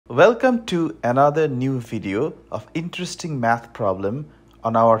Welcome to another new video of interesting math problem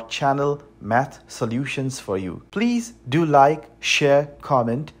on our channel Math Solutions for You. Please do like, share,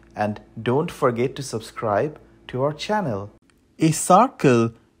 comment, and don't forget to subscribe to our channel. A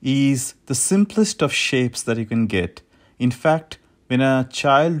circle is the simplest of shapes that you can get. In fact, when a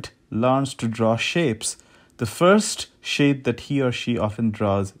child learns to draw shapes, the first shape that he or she often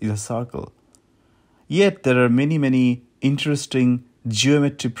draws is a circle. Yet there are many interesting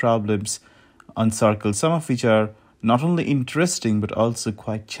geometry problems on circles, some of which are not only interesting but also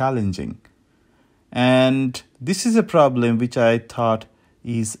quite challenging. And this is a problem which I thought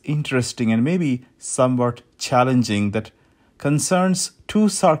is interesting and maybe somewhat challenging, that concerns two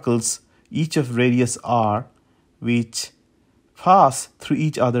circles, each of radius r, which pass through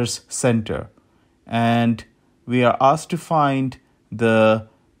each other's center. And we are asked to find the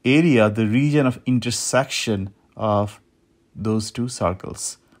area, the region of intersection of those two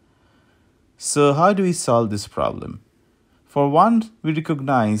circles. So how do we solve this problem? For one, we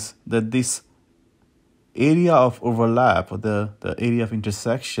recognize that this area of overlap, or the area of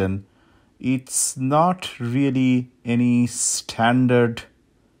intersection, it's not really any standard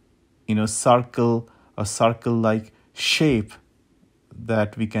circle or circle-like shape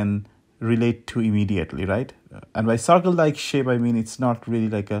that we can relate to immediately, right? And by circle-like shape, I mean it's not really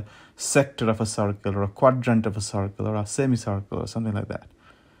like a sector of a circle or a quadrant of a circle or a semicircle or something like that.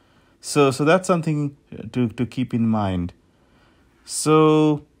 So that's something to keep in mind.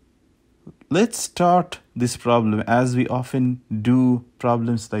 So let's start this problem as we often do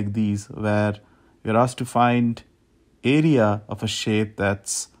problems like these, where we're asked to find area of a shape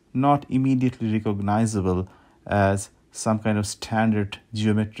that's not immediately recognizable as some kind of standard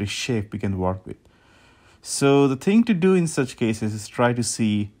geometric shape we can work with. So the thing to do in such cases is try to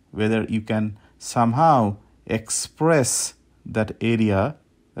see whether you can somehow express that area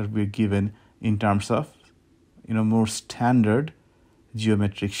that we're given in terms of more standard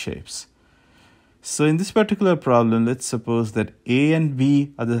geometric shapes. So in this particular problem, let's suppose that A and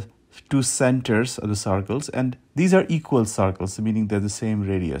B are the two centers of the circles, and these are equal circles, meaning they're the same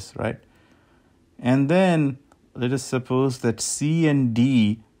radius, right? And then let us suppose that C and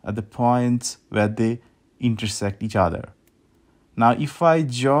D are the points where they intersect each other. Now, if I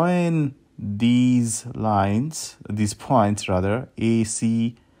join these lines, these points rather,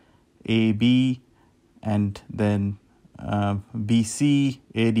 AC, AB, and then BC,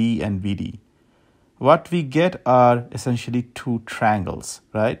 AD, and BD, what we get are essentially two triangles,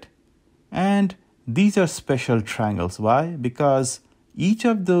 right? And these are special triangles. Why? Because each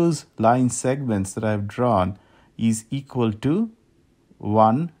of those line segments that I've drawn is equal to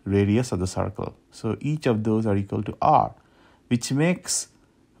one radius of the circle. So each of those are equal to r, which makes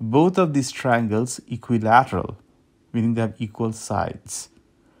both of these triangles equilateral, meaning they have equal sides.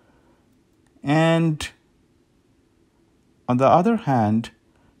 And on the other hand,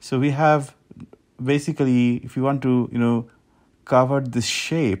 so we have basically, if you want to cover this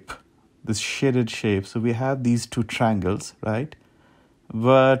shape, this shaded shape, so we have these two triangles, right?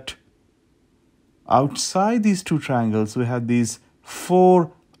 But outside these two triangles, we have these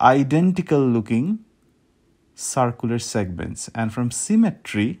four identical looking circular segments, and from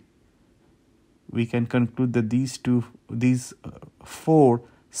symmetry we can conclude that these four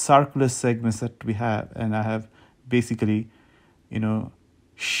circular segments that we have, and I have basically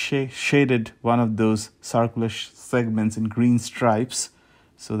shaded one of those circular segments in green stripes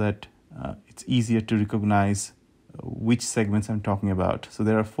so that it's easier to recognize which segments I'm talking about. So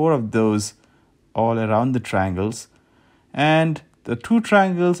there are four of those all around the triangles, and the two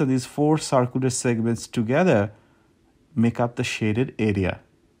triangles and these four circular segments together make up the shaded area.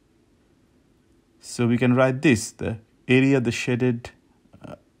 So we can write this: the area of the shaded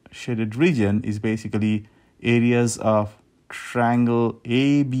region is basically areas of triangle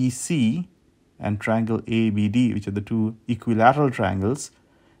ABC and triangle ABD, which are the two equilateral triangles,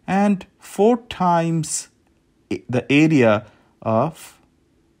 and 4 times the area of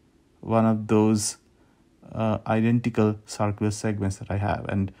one of those identical circular segments that I have.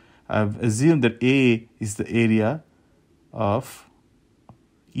 And I've assumed that A is the area of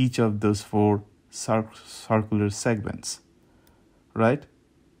each of those 4 circular segments, right?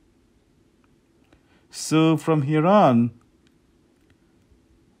 So from here on,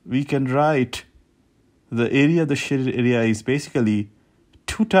 we can write the area of the shaded area is basically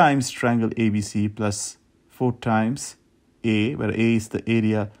 2 times triangle ABC plus 4 times A, where A is the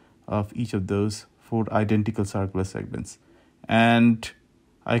area of each of those 4 identical circular segments. And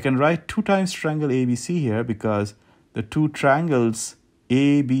I can write 2 times triangle ABC here because the two triangles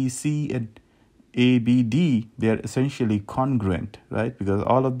ABC ABD, they are essentially congruent, right? Because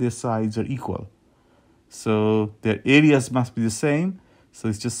all of their sides are equal. So their areas must be the same. So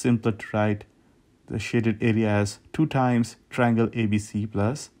it's just simpler to write the shaded area as 2 times triangle ABC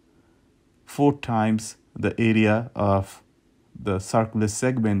plus 4 times the area of the circular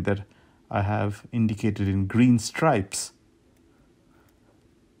segment that I have indicated in green stripes.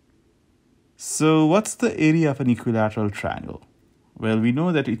 So what's the area of an equilateral triangle? Well, we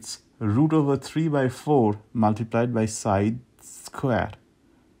know that it's root over 3 by 4 multiplied by side square,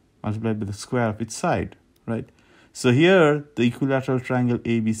 multiplied by the square of its side, right? So here, the equilateral triangle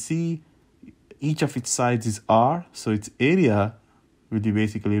ABC, each of its sides is R, so its area will be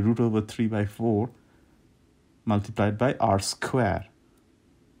basically root over 3 by 4 multiplied by R square.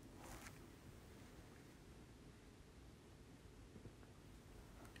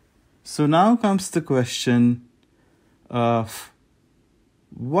 So now comes the question of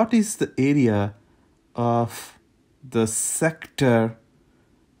what is the area of the sector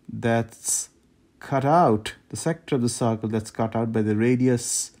that's cut out, the sector of the circle that's cut out by the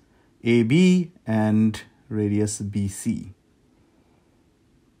radius AB and radius BC.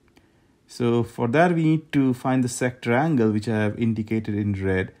 So for that we need to find the sector angle, which I have indicated in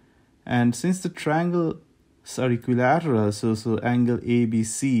red. And since the triangles are equilateral, so angle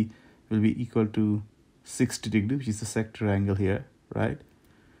ABC will be equal to 60 degrees, which is the sector angle here, right?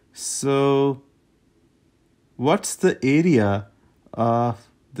 So what's the area of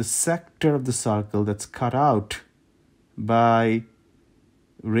the sector of the circle that's cut out by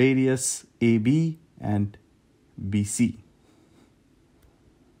radius AB and BC?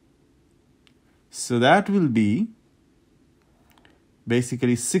 So that will be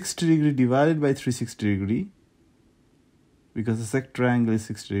basically 60 degree divided by 360 degree, because the sector angle is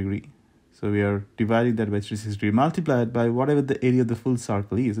 60 degree. So we are dividing that by 360 degree multiplied by whatever the area of the full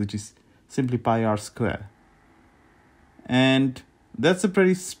circle is, which is simply pi r square. And that's a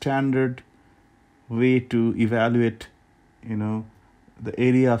pretty standard way to evaluate, the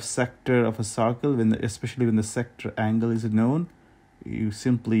area of sector of a circle, especially when the sector angle is known. You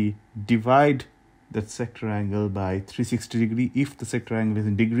simply divide that sector angle by 360 degree if the sector angle is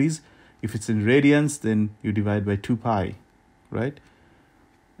in degrees. If it's in radians, then you divide by 2 pi, right?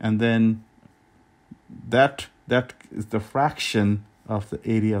 And then that is the fraction of the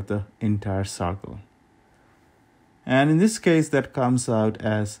area of the entire circle. And in this case, that comes out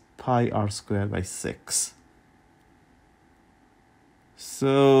as pi r square by 6.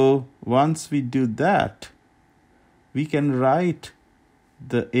 So once we do that, we can write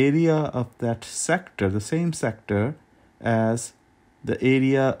the area of that sector, the same sector, as the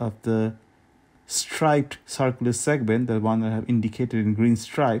area of the striped circular segment, the one that I have indicated in green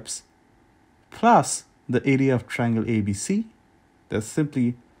stripes, plus the area of triangle ABC. That's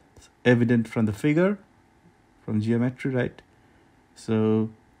simply evident from the figure, from geometry, right? So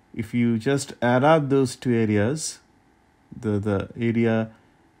if you just add up those two areas, the area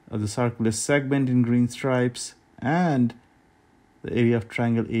of the circular segment in green stripes and the area of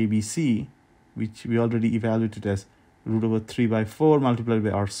triangle ABC, which we already evaluated as root over 3 by 4 multiplied by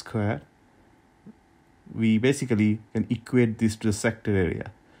r square, we basically can equate this to the sector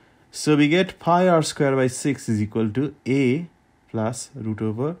area. So we get pi r square by 6 is equal to A plus root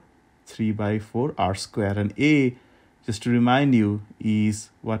over 3 by 4 r square. And A, just to remind you, is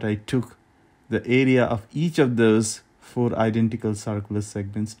what I took the area of each of those 4 identical circular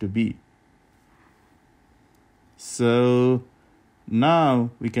segments to be. So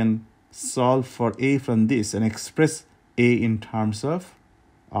now we can solve for A from this and express A in terms of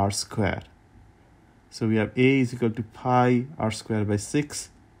r square. So we have A is equal to pi r square by 6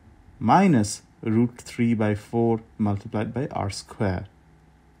 minus root 3 by 4 multiplied by r square.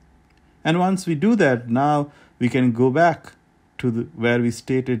 And once we do that, now we can go back to where we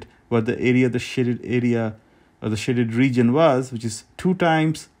stated what the area, the shaded area, or the shaded region was, which is 2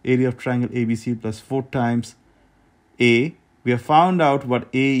 times area of triangle ABC plus 4 times A. We have found out what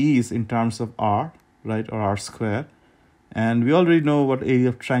A is in terms of R, right, or R square. And we already know what area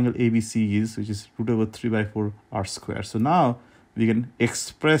of triangle ABC is, which is root over 3 by 4 R square. So now we can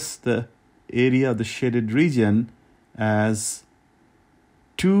express the area of the shaded region as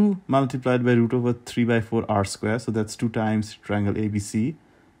 2 multiplied by root over 3 by 4 R square. So that's 2 times triangle ABC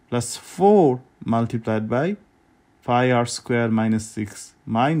plus 4 multiplied by pi r square minus 6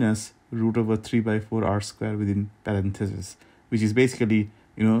 minus root over 3 by 4 r square within parentheses, which is basically,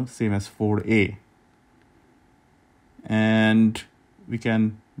 same as 4a. And we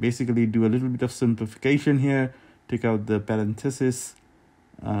can basically do a little bit of simplification here, take out the parenthesis,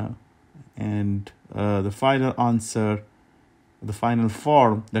 and the final answer, the final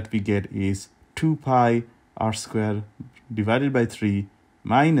form that we get is 2 pi r square divided by 3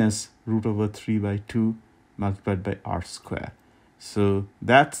 minus root over 3 by 2 multiplied by r square. So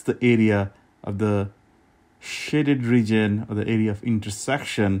that's the area of the shaded region, or the area of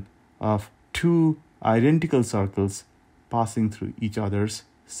intersection of two identical circles passing through each other's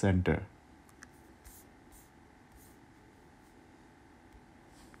center.